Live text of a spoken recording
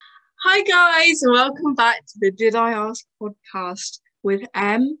Hi guys, welcome back to the Did I Ask podcast with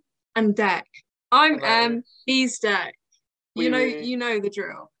Em and Deck. I'm Hello. Em, he's Deck. You know the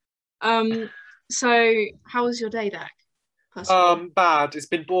drill. So how was your day, Deck? Bad. It's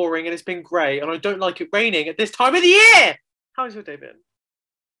been boring and it's been grey, and I don't like it raining at this time of the year. How's your day been?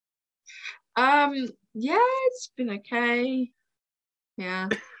 Yeah, it's been okay. Yeah.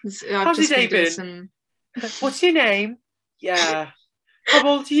 How's your day been? What's your name? Yeah. How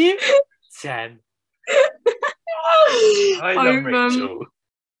old are you? 10. I love Rachel.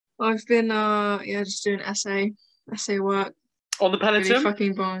 I've been just doing essay work. On the Peloton? Really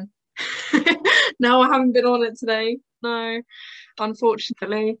fucking boring. No, I haven't been on it today. No,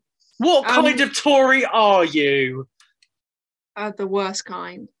 unfortunately. What kind of Tory are you? The worst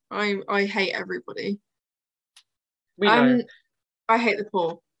kind. I hate everybody. We know. I hate the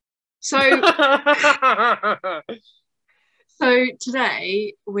poor. So So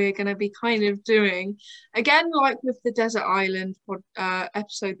today we're going to be kind of doing, again, like with the Desert Island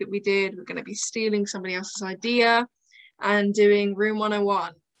episode that we did, we're going to be stealing somebody else's idea and doing Room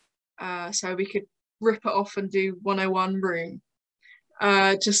 101. So we could rip it off and do 101 Room,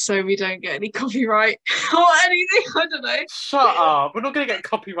 just so we don't get any copyright or anything. I don't know. Shut up. We're not going to get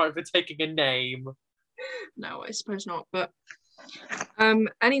copyright for taking a name. No, I suppose not. But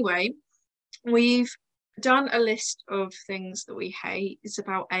anyway, we've done a list of things that we hate. It's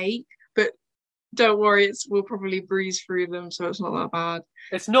about 8, but don't worry, we'll probably breeze through them, so it's not that bad.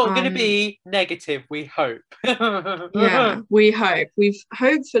 It's not going to be negative, we hope. Yeah, we hope. We've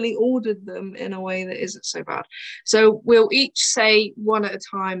hopefully ordered them in a way that isn't so bad. So we'll each say one at a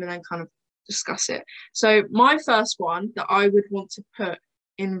time and then kind of discuss it. So my first one that I would want to put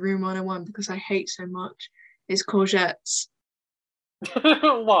in Room 101 because I hate so much is courgettes.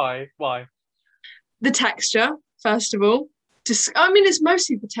 Why? The texture, first of all. It's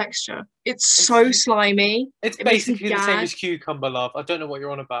mostly the texture. It's so slimy. It's basically the same as cucumber, love. I don't know what you're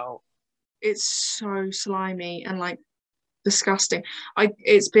on about. It's so slimy and like disgusting.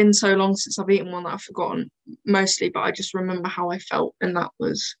 It's been so long since I've eaten one that I've forgotten mostly, but I just remember how I felt, and that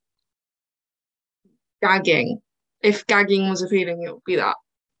was gagging. If gagging was a feeling, it would be that.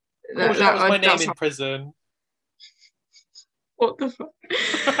 That was my name in prison. What the fuck?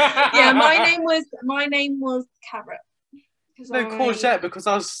 Yeah, my name was Carrot. No, courgette, because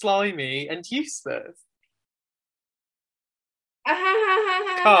I was slimy and useless.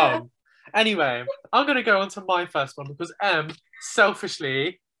 Come. Anyway, I'm going to go on to my first one because Em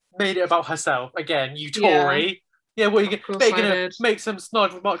selfishly made it about herself. Again, you Tory. Yeah, what are you going to make some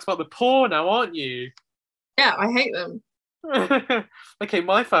snide remarks about the poor now, aren't you? Yeah, I hate them. Okay,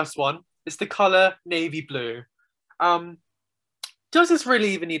 my first one is the colour navy blue. Does this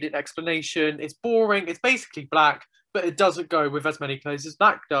really even need an explanation? It's boring. It's basically black, but it doesn't go with as many clothes as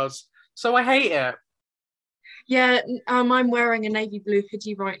black does. So I hate it. Yeah, I'm wearing a navy blue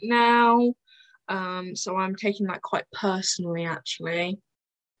hoodie right now. So I'm taking that quite personally, actually.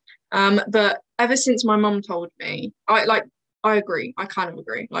 But ever since my mum told me, I agree. I kind of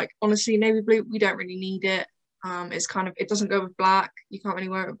agree. Like, honestly, navy blue, we don't really need it. It doesn't go with black. You can't really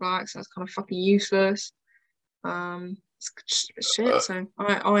wear it with black, so it's kind of fucking useless. It's just shit, so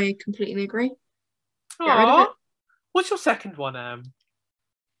I completely agree. Get rid of it. What's your second one, Em?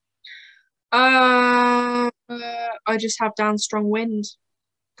 I just have down strong wind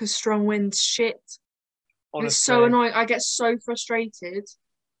because strong wind's shit. Honestly. It's so annoying. I get so frustrated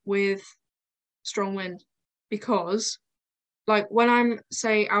with strong wind because, like, when I'm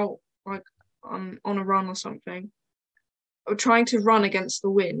out, like, on a run or something, trying to run against the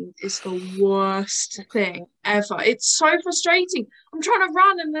wind is the worst thing ever. It's so frustrating. I'm trying to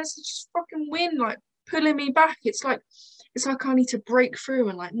run and there's just fucking wind like pulling me back. It's like I need to break through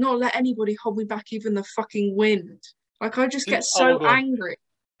and like not let anybody hold me back, even the fucking wind. Like I just get so angry.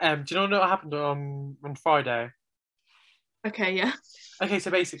 Do you know what happened on Friday? Okay, yeah. Okay,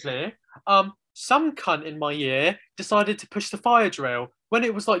 so basically, some cunt in my year decided to push the fire drill when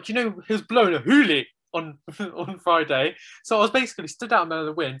it was like, he was blowing a hoolie on Friday. So I was basically stood out in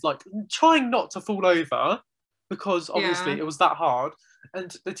the wind, like trying not to fall over because obviously it was that hard.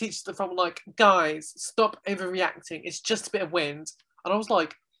 And the teachers at the front were like, guys, stop overreacting. It's just a bit of wind. And I was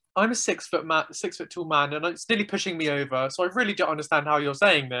like, I'm a 6 foot tall man, and it's nearly pushing me over. So I really don't understand how you're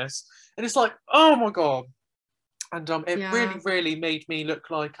saying this. And it's like, oh my God. And it really, really made me look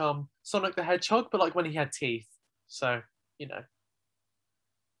like Sonic the Hedgehog, but like when he had teeth. So,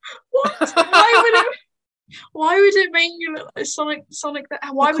 What? Why would it make you look like Sonic?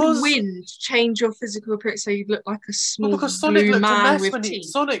 Why would wind change your physical appearance so you look like a small blue man with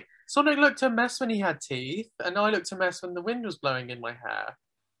teeth? Sonic looked a mess when he had teeth, and I looked a mess when the wind was blowing in my hair.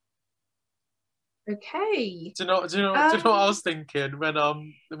 Okay. Do you know what I was thinking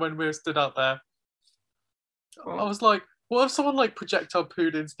when we were stood out there? I was like, what if someone like projectile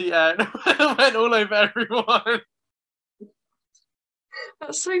pooed into the air and went all over everyone?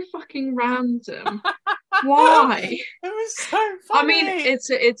 That's so fucking random. Why? It was so funny. I mean, it's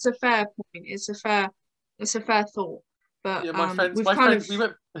a fair point. It's a fair thought. But yeah, my friends, we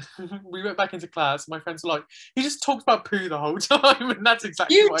went we went back into class. My friends were like, "He just talked about poo the whole time," and that's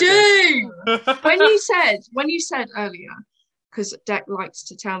exactly what I did. when you said earlier, because Deck likes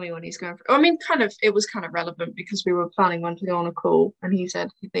to tell me when he's going for. I mean, it was kind of relevant because we were planning on to go on a call, and he said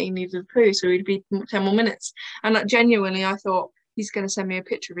that he needed a poo, so we'd be 10 more minutes. And genuinely, I thought he's going to send me a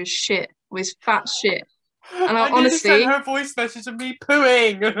picture of his shit, of his fat shit. And I honestly sent her a voice message of me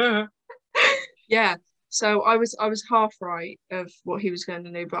pooing. Yeah. So I was half right of what he was going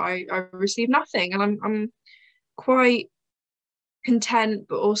to do, but I received nothing, and I'm quite content,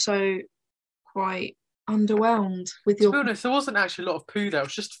 but also quite underwhelmed with your. To be honest, there wasn't actually a lot of poo there. It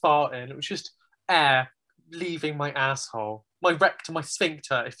was just farting. It was just air leaving my asshole, my rectum, my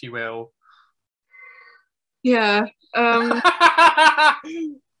sphincter, if you will. Yeah.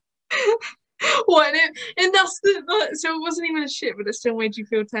 What and that's so it wasn't even a shit, but it still made you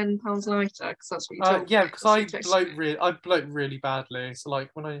feel 10 pounds lighter because that's what you told me. Yeah, because I bloat really badly. So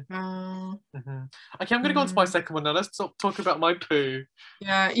like when I okay, I'm gonna go on to my second one now. Let's talk about my poo.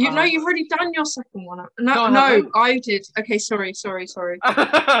 Yeah, you've already done your second one. No, I did. Okay, sorry.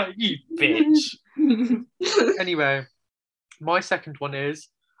 You bitch. Anyway, my second one is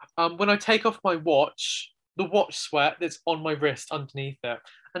when I take off my watch, the watch sweat that's on my wrist underneath it.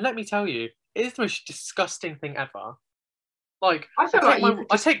 And let me tell you, it is the most disgusting thing ever. Like I take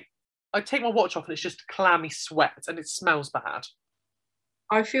my watch off and it's just clammy sweat and it smells bad.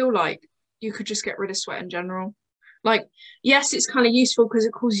 I feel like you could just get rid of sweat in general. Like, yes, it's kind of useful because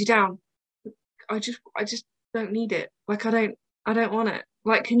it cools you down. I just don't need it. Like, I don't want it.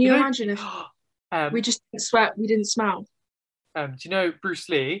 Like, can you imagine if we just didn't sweat, we didn't smell? Do you know Bruce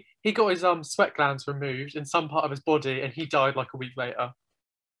Lee? He got his sweat glands removed in some part of his body and he died like a week later.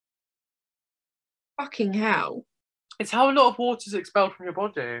 Fucking hell. It's how a lot of water is expelled from your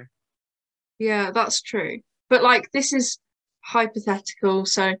body. Yeah, that's true. But like, this is hypothetical,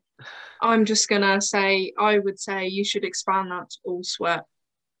 so I'm just gonna say I would say you should expand that to all sweat.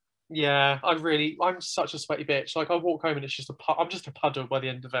 Yeah, I'm such a sweaty bitch. Like I walk home and it's just I'm just a puddle by the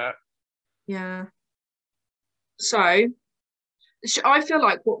end of it. Yeah. So I feel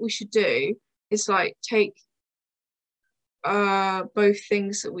like what we should do is like take both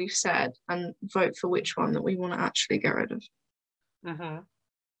things that we've said and vote for which one that we want to actually get rid of. Mm-hmm.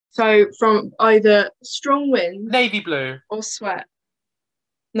 So from either strong wind, navy blue, or sweat.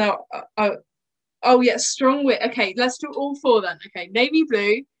 No, oh yeah, strong wind. Okay, let's do all four then. Okay, navy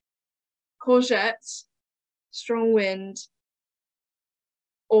blue, courgettes, strong wind,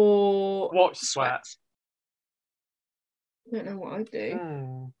 or watch sweat. I don't know what I'd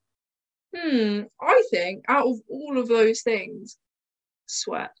do. I think out of all of those things,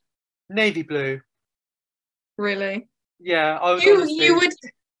 sweat. Navy blue. Really? Yeah, I would. You would,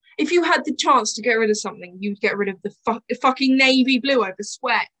 if you had the chance to get rid of something, you'd get rid of the fucking navy blue over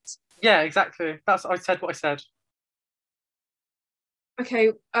sweat. Yeah, exactly. I said what I said.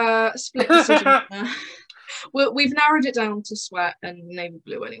 Okay, split decision. We've narrowed it down to sweat and navy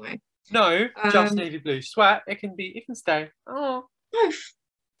blue anyway. No, just navy blue. Sweat, it can stay. Oh. No,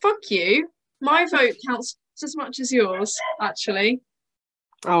 fuck you. My vote counts as much as yours, actually.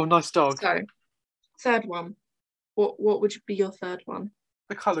 Oh, nice dog. So, third one. What would be your third one?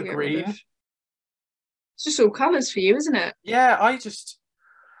 The colour green. It's just all colours for you, isn't it? Yeah,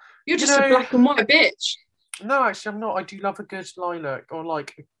 You're just a black and white bitch. No, actually, I'm not. I do love a good lilac or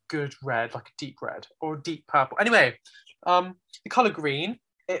like a good red, like a deep red or a deep purple. Anyway, the colour green,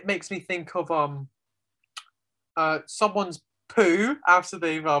 it makes me think of someone's poo after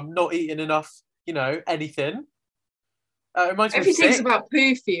they've not eaten enough, anything. It reminds Everything's about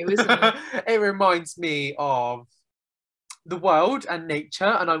poo for you, isn't it? It reminds me of the world and nature,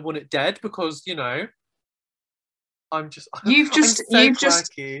 and I want it dead because You've just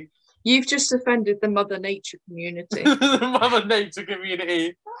offended the Mother Nature community. The Mother Nature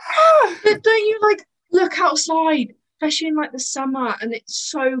community. But don't you look outside, especially in the summer, and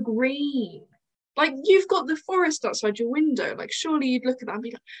it's so green. Like you've got the forest outside your window. Like surely you'd look at that and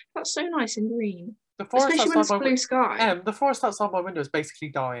be like, "That's so nice and green." Especially when it's blue sky. The forest outside my window is basically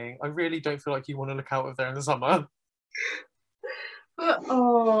dying. I really don't feel like you want to look out of there in the summer. But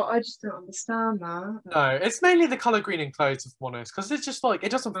I just don't understand that. No, it's mainly the colour green in clothes, if I'm honest, because it's just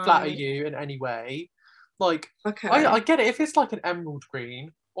it doesn't flatter you in any way. Okay. I get it if it's like an emerald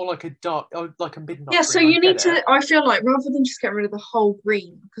green, or like a dark, or like a midnight Yeah, so green. you need to. I feel like rather than just get rid of the whole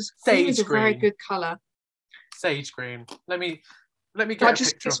green, because green is a very good color. Sage green. Let me get that a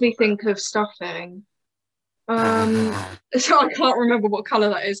just picture. Makes me think of stuffing. So I can't remember what color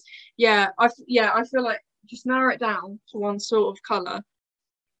that is. I feel like just narrow it down to one sort of color,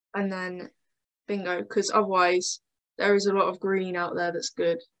 and then bingo. Because otherwise, there is a lot of green out there that's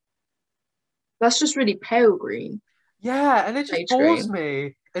good. That's just really pale green. Yeah, and it just bores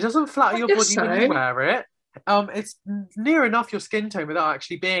me. It doesn't flatter your body when you wear it. It's near enough your skin tone without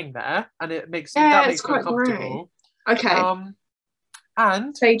actually being there, and it makes me uncomfortable. Gray. Okay.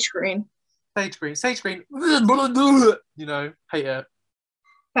 And sage green. Sage green. You know, hate it.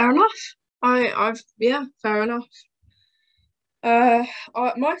 Fair enough. Fair enough.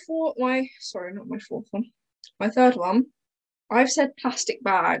 My fourth one. My third one. I've said plastic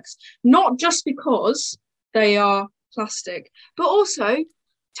bags, not just because they are plastic, but also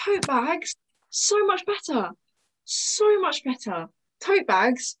tote bags. So much better. Tote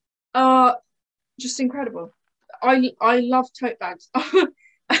bags are just incredible. I love tote bags. I have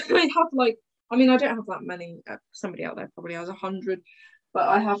I don't have that many. Somebody out there probably has 100, but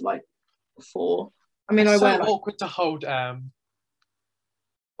I have 4. I wear awkward to hold. I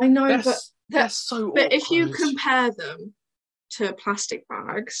know, they're so awkward. But if you compare them to plastic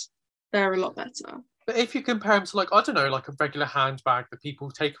bags, they're a lot better. But if you compare them to I don't know, a regular handbag that people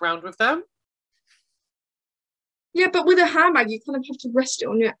take around with them. Yeah, but with a handbag, you kind of have to rest it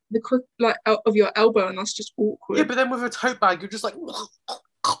on the crook of your elbow, and that's just awkward. Yeah, but then with a tote bag, you're just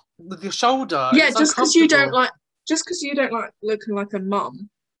with your shoulder. Yeah, just because you don't like looking like a mum.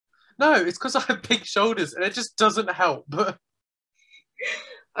 No, it's because I have big shoulders, and it just doesn't help.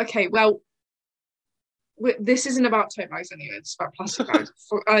 Okay, well, this isn't about tote bags anyway. It's about plastic bags.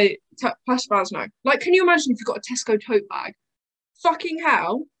 Plastic bags, no. Can you imagine if you got a Tesco tote bag? Fucking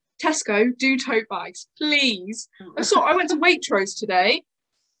hell. Tesco, do tote bags, please. I went to Waitrose today.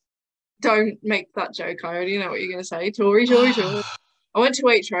 Don't make that joke. I already know what you're going to say. Tory. I went to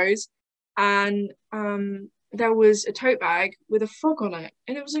Waitrose, and there was a tote bag with a frog on it,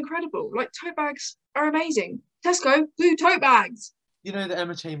 and it was incredible. Tote bags are amazing. Tesco, do tote bags. You know, the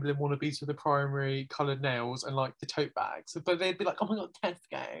Emma Chamberlain wannabes with the primary coloured nails and the tote bags, but they'd be like, "Oh my god,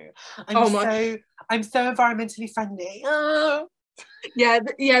 Tesco! I'm so environmentally friendly." Oh. Yeah.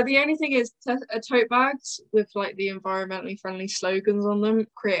 The only thing is, tote bags with the environmentally friendly slogans on them,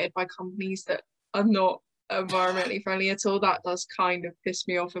 created by companies that are not environmentally friendly at all. That does kind of piss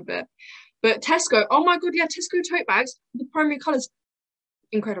me off a bit. But Tesco, oh my god, yeah, Tesco tote bags, the primary colours,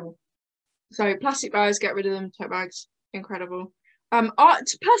 incredible. So plastic bags, get rid of them. Tote bags, incredible.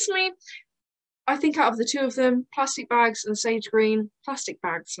 Personally, I think out of the two of them, plastic bags and sage green, plastic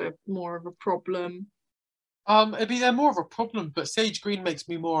bags are more of a problem. They're more of a problem, but sage green makes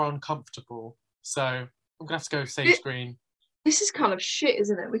me more uncomfortable. So I'm gonna have to go with sage green. This is kind of shit,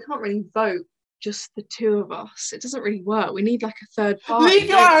 isn't it? We can't really vote just the two of us. It doesn't really work. We need a third party. Leave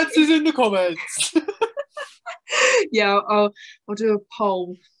your answers in the comments. Yeah, I'll do a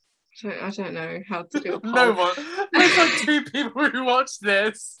poll. I don't know how to do a poll. No one. There's 2 people who watch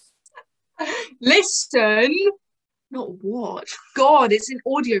this. Listen, not watch. God, it's in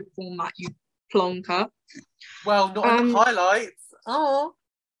audio format, you plonker. Well, not in highlights. Oh.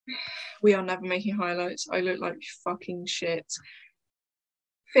 We are never making highlights. I look like fucking shit.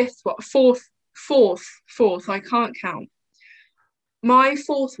 Fourth. I can't count. My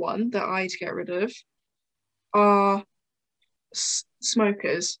fourth one that I'd get rid of are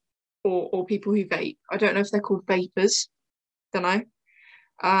smokers or people who vape. I don't know if they're called vapors. Don't know.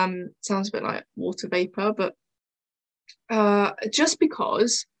 Sounds a bit like water vapor, but just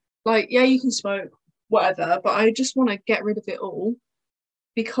because, you can smoke, whatever, but I just want to get rid of it all,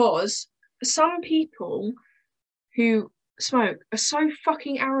 because some people who smoke are so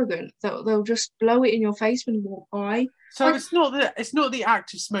fucking arrogant that they'll just blow it in your face when you walk by. So it's not the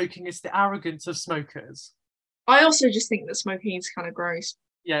act of smoking, it's the arrogance of smokers. I also just think that smoking is kind of gross.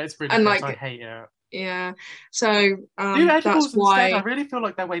 Yeah, it's really gross. I hate it. Yeah. So that's why instead. I really feel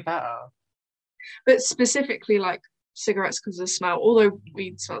like they're way better. But specifically cigarettes because of the smell, although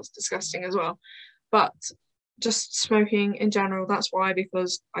weed smells disgusting as well. But just smoking in general, that's why,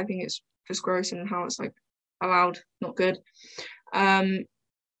 because I think it's just gross and how it's allowed, not good.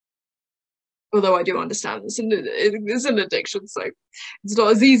 Although I do understand it's an addiction, so it's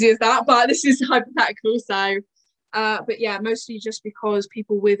not as easy as that, but this is hypothetical. So but yeah, mostly just because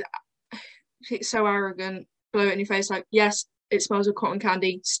people with so arrogant, blow it in your face, yes, it smells of cotton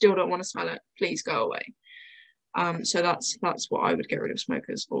candy, still don't want to smell it, please go away. So that's what I would get rid of,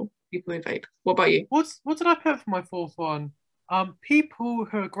 smokers or people who vape. What about you? What did I put for my fourth one? People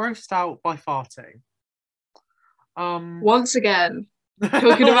who are grossed out by farting. Once again,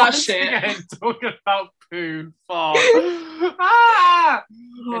 talking about shit. Again, talking about poo, fart. Ah!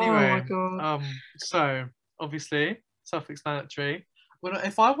 Anyway, oh my god. So obviously self-explanatory.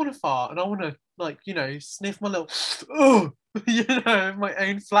 If I want to fart and I want to, like, sniff my little, my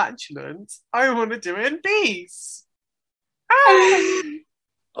own flatulence, I want to do it in peace. Ah!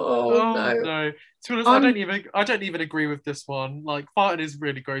 Oh no. No. To be honest, I don't even agree with this one. Like, farting is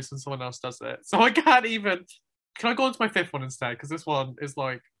really gross when someone else does it. So I can't even. Can I go on to my fifth one instead? Because this one is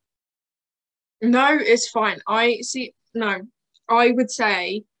like. No, it's fine. I would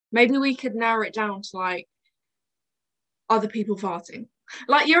say maybe we could narrow it down to like other people farting.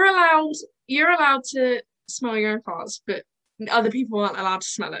 Like you're allowed to smell your own farts, but other people aren't allowed to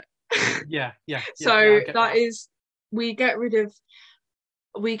smell it. Yeah. So that is we get rid of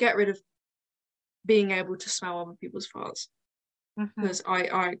being able to smell other people's farts. Because I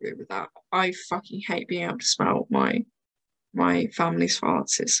agree with that. I fucking hate being able to smell my family's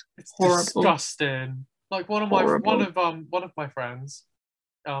farts. It's horrible. Disgusting. Like one of my friends,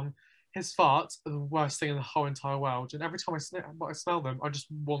 his farts are the worst thing in the whole entire world, and every time I smell them, I just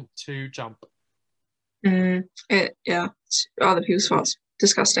want to jump. Other people's farts,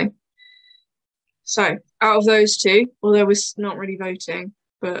 disgusting. So out of those two, although we're not really voting,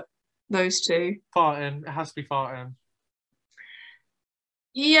 but those two, farting. It has to be farting.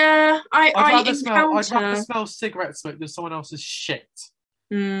 Yeah, I'd rather smell cigarette smoke than someone else's shit.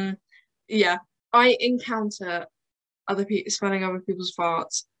 Yeah, I encounter smelling other people's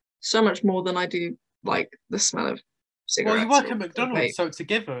farts so much more than I do like the smell of cigarettes. Well, you work at McDonald's, so it's a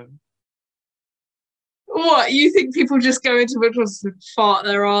given. What, you think people just go into McDonald's and fart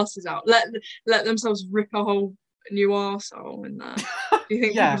their asses out, let themselves rip a whole new arsehole in there? Do you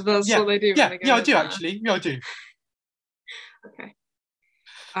think that's what they do? Yeah, I do actually. Yeah, I do. Okay.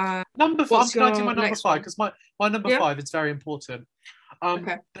 Number 5. Can I do my number 5? Because my number 5 is very important.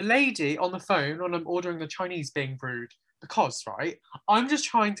 Okay. The lady on the phone when I'm ordering the Chinese being rude, because I'm just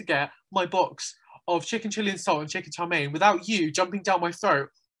trying to get my box of chicken chili and salt and chicken chow mein without you jumping down my throat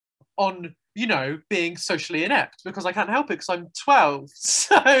on being socially inept, because I can't help it because I'm 12.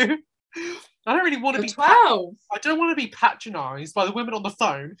 So I don't really want to be 12. I don't want to be patronized by the women on the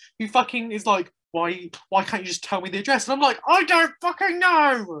phone who fucking is like, why can't you just tell me the address? And I'm like, I don't fucking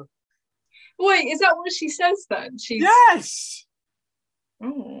know. Wait, is that what she says then? Yes.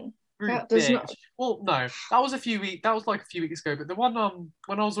 Oh, that does not. Well, no, that was like a few weeks ago. But the one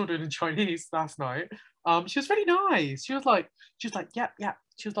when I was ordering in Chinese last night, she was really nice. She was like, yeah.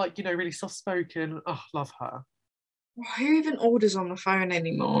 She was like, really soft spoken. Oh, love her. Who even orders on the phone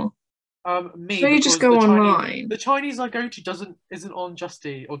anymore? Me. So you just go online. The Chinese I go to isn't on Just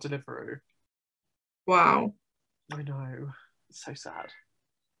Eat or Deliveroo. Wow. I know. It's so sad.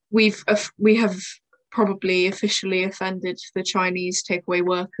 We have probably officially offended the Chinese takeaway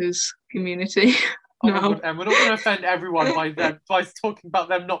workers community. Oh my God, and we're not going to offend everyone by talking about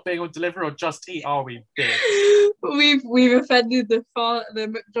them not being on Deliveroo or Just Eat, are we, bitch? We've offended the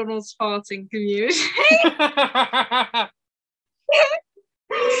McDonald's farting community.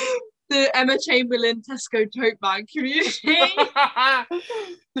 The Emma Chamberlain Tesco tote bag community.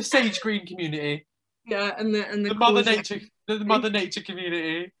 The Sage Green community. Yeah, and the Mother Nature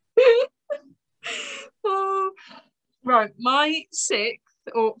community. Oh, right, my 6th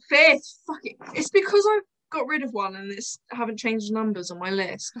or 5th. Fuck it. It's because I've got rid of one and I haven't changed the numbers on my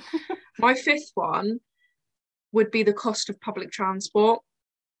list. My 5th one would be the cost of public transport.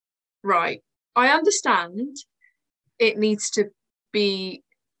 Right. I understand it needs to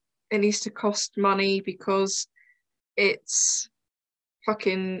cost money because it's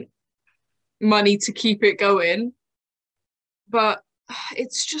fucking money to keep it going. But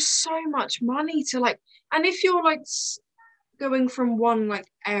it's just so much money to and if you're going from one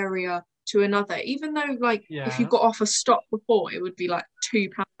area to another, even though if you got off a stop before, it would be £2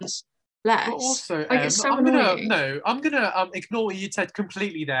 less. But also, it's so I'm annoying. gonna ignore what you said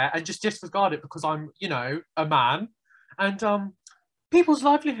completely there and just disregard it because I'm a man, and people's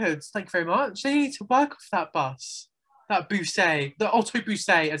livelihoods. Thank you very much. They need to work off that bus, that busse, the autobus,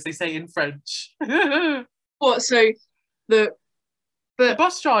 as they say in French. What? So the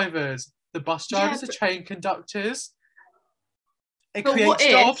bus drivers. The bus drivers are train conductors. It creates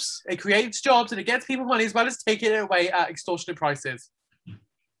jobs. It creates jobs, and it gets people money as well as taking it away at extortionate prices.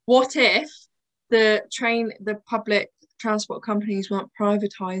 What if the public transport companies weren't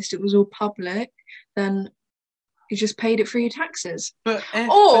privatised? It was all public. Then you just paid it for your taxes. But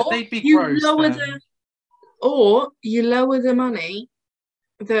they'd be you lower the money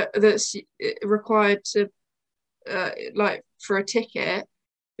that's required to for a ticket,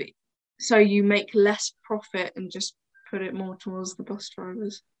 so you make less profit and just put it more towards the bus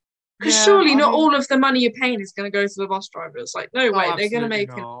drivers. Because surely not all of the money you're paying is going to go to the bus drivers. Like, no way, they're going to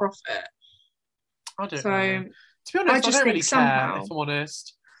make a profit. I don't know. To be honest, I don't really care, if I'm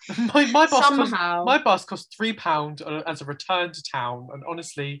honest. My bus costs £3 as a return to town, and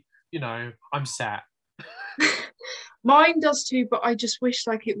honestly, you know, I'm set. Mine does too, but I just wish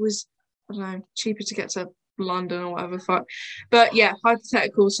like it was, I don't know, cheaper to get to London or whatever. Fuck. But yeah,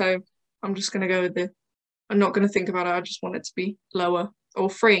 hypothetical. So I'm just gonna go with I'm not gonna think about it. I just want it to be lower or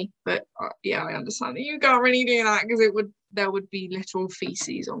free. But yeah, I understand that you can't really do that because there would be literal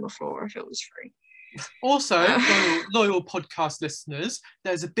feces on the floor if it was free. Also, loyal podcast listeners,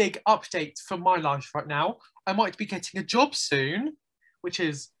 there's a big update for my life right now. I might be getting a job soon, which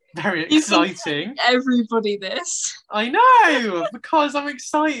is very exciting. Everybody this. I know, because I'm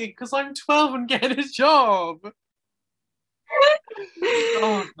excited because I'm 12 and getting a job.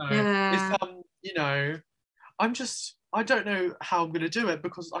 Oh no. Yeah. It's you know, I don't know how I'm gonna do it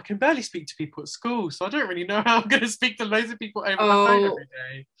because I can barely speak to people at school, so I don't really know how I'm gonna speak to loads of people over the phone every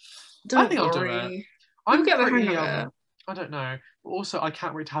day. I think I'll do it. You'll get the hang of it. I don't know. But also, I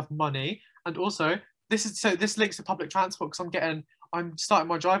can't wait to have money. And also, this links to public transport because I'm starting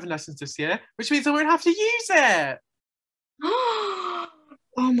my driving lessons this year, which means I won't have to use it. Oh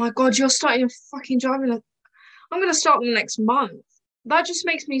my god, you're starting a fucking driving lesson. I'm gonna start them next month. That just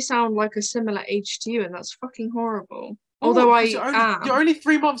makes me sound like a similar age to you, and that's fucking horrible. Although you're only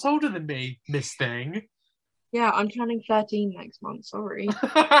 3 months older than me, Miss Thing. Yeah, I'm turning 13 next month, sorry.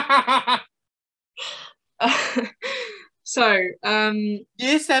 So,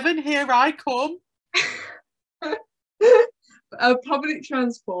 Year 7, here I come. Public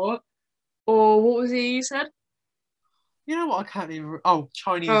transport, or what was it you said? You know what, I can't even... Oh,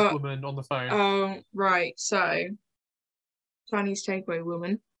 Chinese woman on the phone. Oh, right, so, Chinese takeaway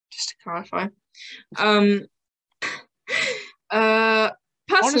woman, just to clarify.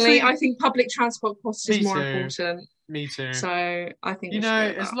 Personally, honestly, I think public transport cost is more important. Me too. So I think you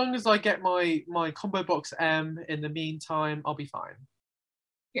know, as long as I get my combo box M in the meantime, I'll be fine.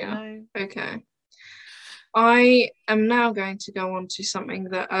 Yeah. You know? Okay. I am now going to go on to something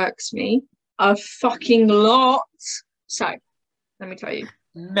that irks me a fucking lot. So, let me tell you.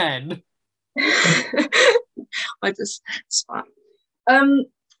 Men. I just spat.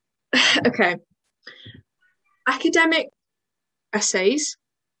 Okay. Academic essays.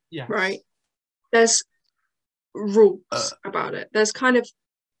 Yes. Right. There's rules about it. There's kind of,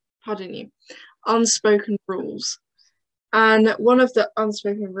 pardon you, unspoken rules. And one of the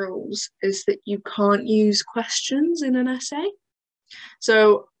unspoken rules is that you can't use questions in an essay.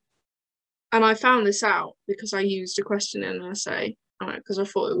 So, and I found this out because I used a question in an essay because I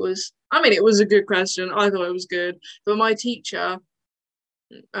thought it was a good question. I thought it was good. But my teacher,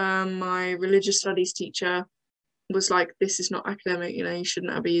 my religious studies teacher, was like, this is not academic, you know, you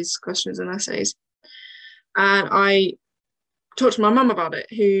shouldn't ever use questions in essays. And I talked to my mum about it,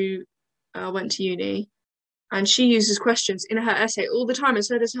 who went to uni, and she uses questions in her essay all the time, and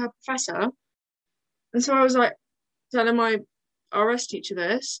so does her professor. And so I was like telling my RS teacher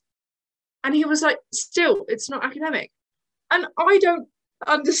this, and he was like, still, it's not academic. And I don't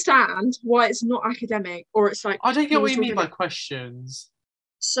understand why it's not academic, or it's like... I don't get what you mean by questions.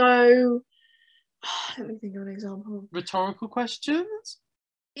 So, let me think of an example. Rhetorical questions?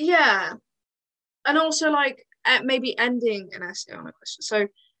 Yeah. And also, like, maybe ending an essay on a question. So,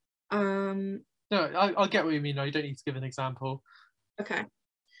 no, I'll get what you mean. No, you don't need to give an example. Okay.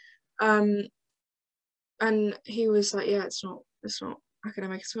 And he was like, yeah, it's not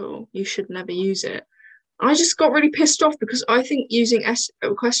academic at all. You should never use it. I just got really pissed off because I think using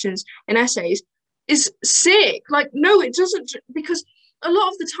questions in essays is sick. Like, no, it doesn't, because a lot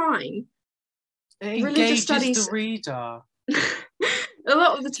of the time, it engages the reader. A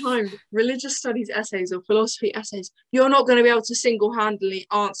lot of the time, religious studies essays or philosophy essays, you're not going to be able to single-handedly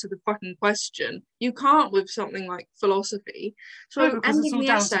answer the fucking question. You can't with something like philosophy. So no, because it's all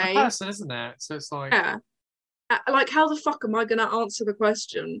down to the person, isn't it? So it's like... Yeah. Like, how the fuck am I going to answer the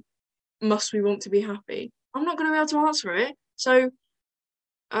question, must we want to be happy? I'm not going to be able to answer it. So,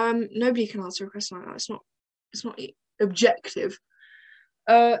 nobody can answer a question like that. It's not objective.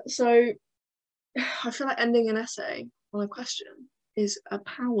 So, I feel like ending an essay on a question is a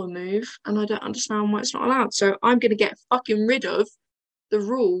power move, and I don't understand why it's not allowed. So I'm going to get fucking rid of the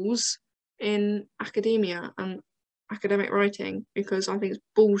rules in academia and academic writing, because I think it's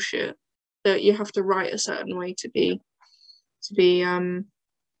bullshit that you have to write a certain way to be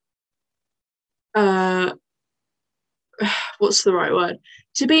what's the right word?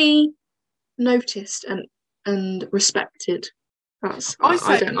 To be noticed and and respected. I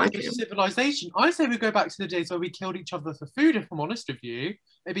don't like for it. civilization. I say we go back to the days where we killed each other for food. If I'm honest with you,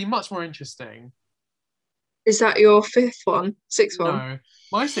 it'd be much more interesting. Is that your fifth one? Sixth one? No,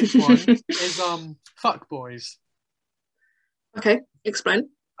 my sixth one is fuck boys. Okay, explain.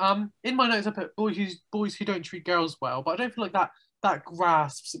 In my notes I put boys who don't treat girls well, but I don't feel like that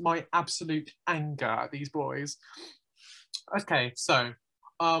grasps my absolute anger at these boys. Okay, so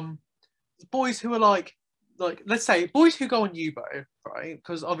boys who are like let's say boys who go on Yubo, right?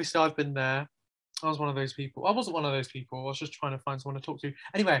 Because obviously I've been there. I was one of those people. I wasn't one of those people. I was just trying to find someone to talk to.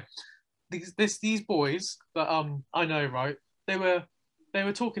 Anyway, these boys that I know, right? They were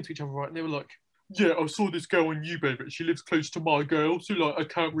talking to each other, right? And they were like, "Yeah, I saw this girl on Yubo, but she lives close to my girl, so like I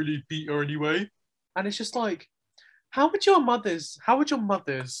can't really beat her anyway." And it's just like, how would your mothers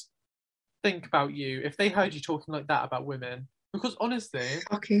think about you if they heard you talking like that about women? Because honestly,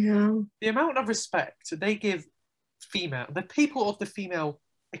 fucking hell, the amount of respect they give the people of the female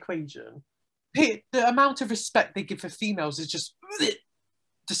equation, the amount of respect they give for females is just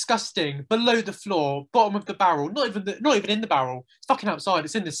disgusting. Below the floor, bottom of the barrel, not even in the barrel. It's fucking outside.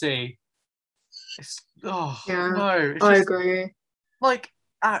 It's in the sea. It's no. It's I just, agree. like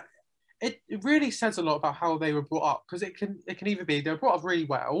it really says a lot about how they were brought up, because it can either be they were brought up really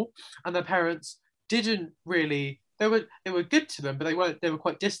well and their parents didn't really they were good to them, but they were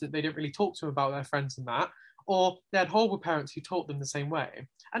quite distant. They didn't really talk to them about their friends and that, or they had horrible parents who taught them the same way.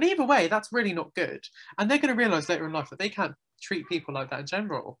 And either way, that's really not good. And they're going to realize later in life that they can't treat people like that in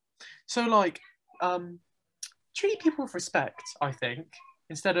general. So like, treat people with respect, I think,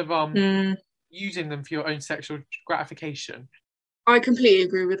 instead of using them for your own sexual gratification. I completely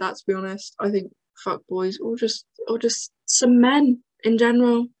agree with that, to be honest. I think fuck boys or just some men in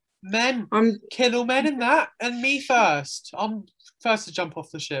general. Men. Kill all men in that, and me first. I'm first to jump off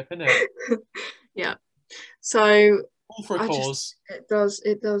the ship, innit? Yeah. So all for a cause. It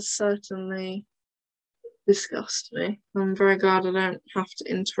does certainly disgust me. I'm very glad I don't have to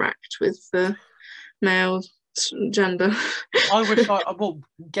interact with the male gender. I wish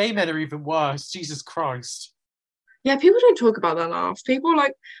gay men are even worse. Jesus Christ. Yeah, people don't talk about that enough. People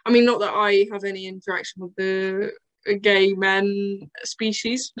like, I mean, not that I have any interaction with the gay men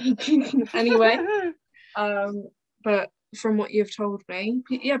species anyway. But from what you've told me,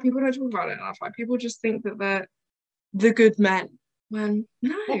 yeah, people don't talk about it enough. Like, people just think that they're the good men. When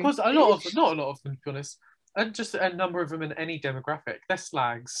no, well, of course, not a lot of them, to be honest, and just a number of them in any demographic, they're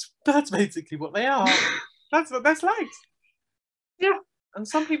slags. That's basically what they are. That's what they're slags. Yeah, and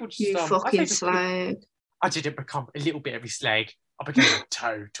some people just you fucking slag. I didn't become a little bit of a slag. I became a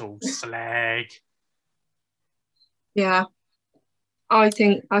total slag. Yeah. I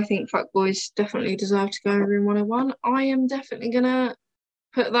think fuckboys definitely deserve to go in room 101. I am definitely gonna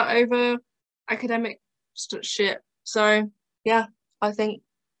put that over academic shit. So yeah, I think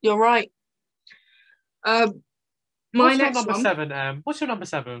you're right. What's your number 7, Em? What's your number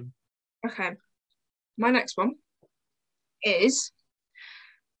 7? Okay. My next one is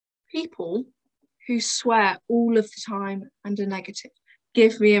people who swear all of the time and are negative.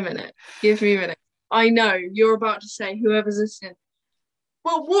 Give me a minute. I know you're about to say, whoever's listening,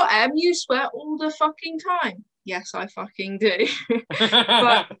 well, what, Em? You swear all the fucking time. Yes, I fucking do.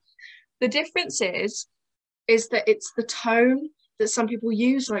 But the difference is that it's the tone that some people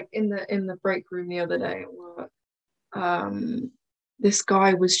use. Like in the break room the other day at work, this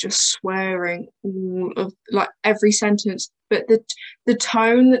guy was just swearing all of like every sentence, but the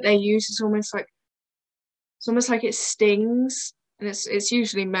tone that they use is almost like it stings, and it's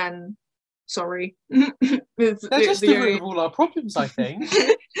usually men. Sorry. They're just the root of all our problems, I think.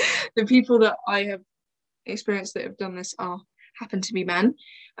 The people that I have experienced that have done this happen to be men.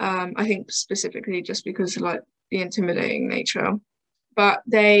 I think specifically just because of like the intimidating nature. But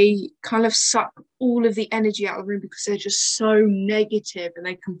they kind of suck all of the energy out of the room because they're just so negative and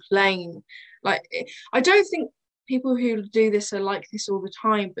they complain. Like, I don't think people who do this are like this all the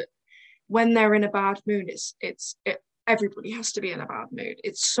time, but when they're in a bad mood, everybody has to be in a bad mood.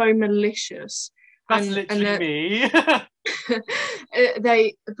 It's so malicious. That's literally me.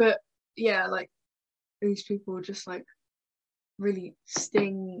 But yeah, like these people are just like really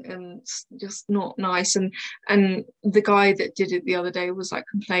sting and just not nice. And the guy that did it the other day was like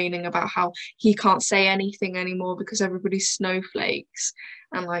complaining about how he can't say anything anymore because everybody's snowflakes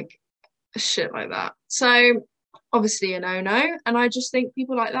and like shit like that. So obviously a no. And I just think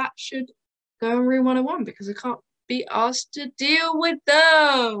people like that should go in room 101 because I can't be asked to deal with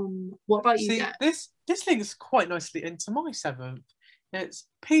them. What about you, Dad? This links quite nicely into my 7th. It's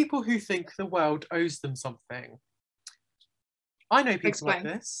people who think the world owes them something. I know people like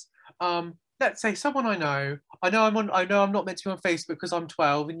this. let's say someone I know I'm not meant to be on Facebook because I'm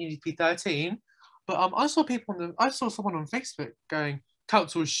 12 and you need to be 13. But I saw someone on Facebook going,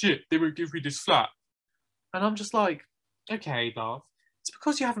 council is shit, they won't give me this flat. And I'm just like, okay, love, it's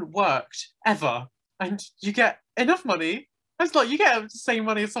because you haven't worked ever and you get enough money. It's like you get the same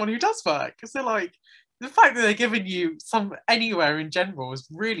money as someone who does work. So like the fact that they're giving you some anywhere in general is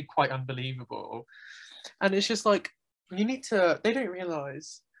really quite unbelievable. And it's just like they don't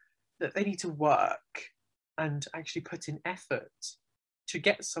realise that they need to work and actually put in effort to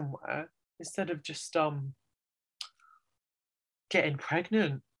get somewhere instead of just getting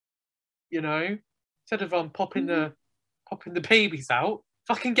pregnant, you know? Instead of popping the babies out,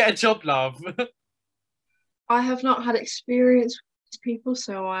 fucking get a job, love. I have not had experience with people,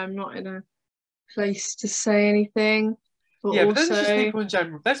 so I'm not in a place to say anything. But yeah, also... but then there's just people in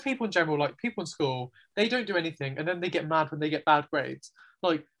general. There's people in general, like people in school, they don't do anything and then they get mad when they get bad grades.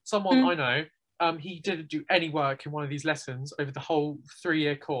 Like someone I know, he didn't do any work in one of these lessons over the whole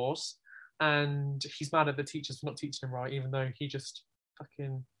 3-year course, and he's mad at the teachers for not teaching him right, even though he just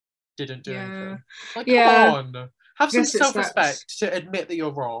fucking didn't do anything. Like, come on, have some self-respect to admit that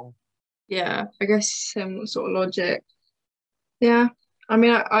you're wrong. Yeah, I guess same sort of logic. Yeah, I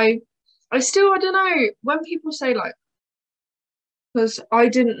mean, I still, I don't know, when people say like, because I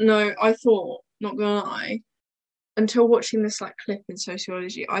didn't know, I thought, not gonna lie, until watching this like clip in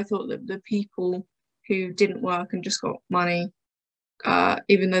sociology, I thought that the people who didn't work and just got money,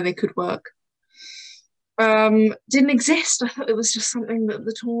 even though they could work, didn't exist. I thought it was just something that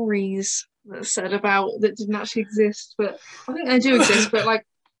the Tories said about that didn't actually exist, but I think they do exist. But like,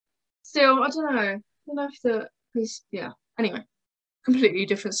 still, I don't know. I don't know if the please, yeah. Anyway, completely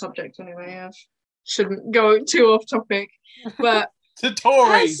different subject. Anyway, I shouldn't go too off topic, but the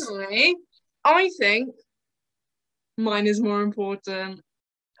Tories. Personally, I think mine is more important.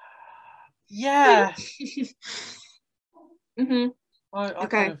 Yeah. Mm-hmm. I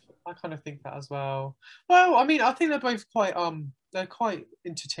kind of think that as well. Well, I mean, I think they're both quite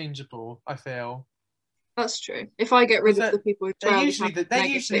interchangeable, I feel. That's true. If I get rid of the people who they're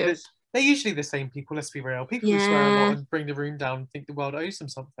usually the same people, let's be real. People who swear a lot and bring the room down and think the world owes them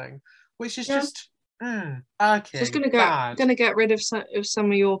something, which is just okay. Just gonna get rid of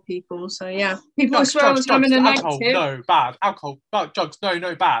some of your people. So yeah, people who swear all the time in a alcohol, negative. No, bad. Alcohol, drugs,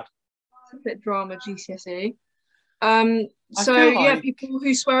 no, bad. A bit drama GCSE. People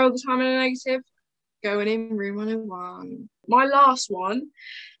who swear all the time in a negative, going in room 101. My last one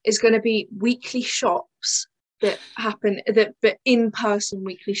is going to be weekly shops that happen, but in-person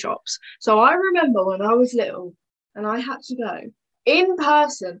weekly shops. So I remember when I was little and I had to go in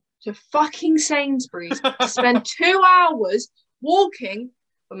person to fucking Sainsbury's to spend 2 hours walking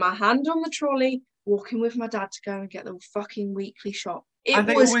with my hand on the trolley, walking with my dad to go and get the fucking weekly shop. They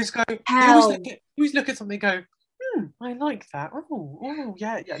always look at something and go, I like that. Oh,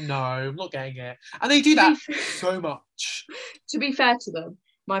 yeah. No, I'm not getting it. And they do that so much. To be fair to them,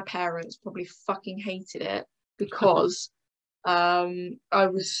 my parents probably fucking hated it because I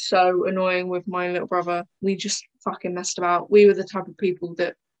was so annoying with my little brother. We just fucking messed about. We were the type of people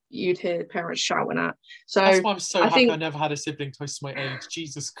that you'd hear parents shouting at. So that's why I'm so happy I never had a sibling close to my age.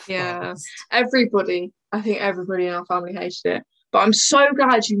 Jesus Christ. Yeah, I think everybody in our family hated it. But I'm so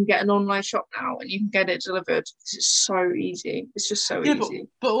glad you can get an online shop now and you can get it delivered because it's so easy. It's just so easy.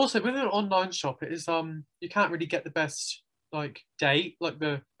 But also with an online shop, it is you can't really get the best like date, like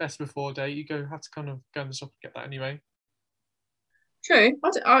the best before date. You have to kind of go in the shop and get that anyway. True.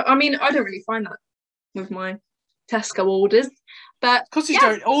 I mean, I don't really find that with my Tesco orders, but because you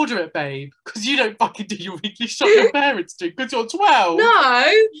don't order it, babe. Because you don't fucking do your weekly shop. Your parents do. Because you're 12. No.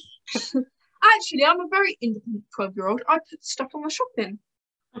 Actually, I'm a very independent 12-year-old. I put stuff on my shopping.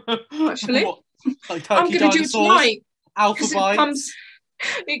 Actually, like I'm going to do it tonight. Alpha Bites.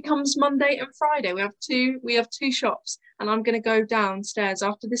 It comes Monday and Friday. We have two shops, and I'm going to go downstairs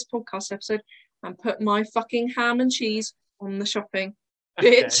after this podcast episode and put my fucking ham and cheese on the shopping,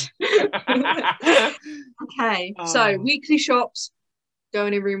 bitch. Okay. So weekly shops,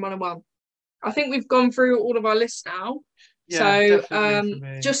 going in room 101. I think we've gone through all of our lists now. Yeah,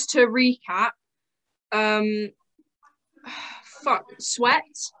 so just to recap, sweat.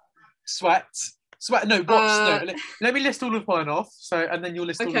 No, watch. No, let me list all of mine off. So, and then you'll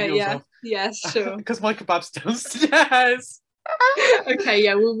list all of yours off. Yeah, sure. Because my kebab's downstairs. Okay,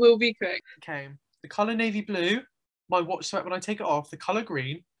 yeah, we'll be quick. Okay, the colour navy blue. My watch sweat when I take it off. The colour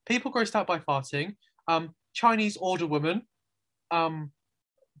green. People grossed out by farting. Chinese order woman.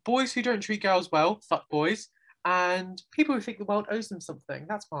 Boys who don't treat girls well. Fuck boys. And people who think the world owes them something.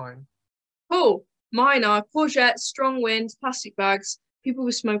 That's fine. Oh, mine are courgettes, strong winds, plastic bags, people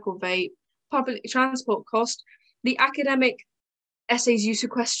who smoke or vape, public transport cost, the academic essays use of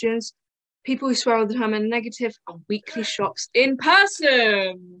questions, people who swear all the time and negative, and weekly shops in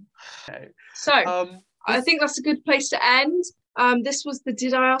person. Okay. So I think that's a good place to end. This was the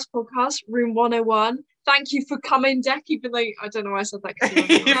Did I Ask podcast, room 101. Thank you for coming, Deck, even though I don't know why I said that.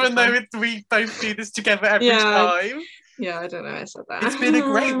 Even though we both do this together every time. Yeah, I don't know why I said that. It's been a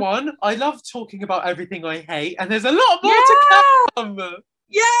great one. I love talking about everything I hate, and there's a lot more to come.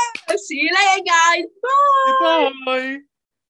 Yeah, see you later, guys. Bye. Bye.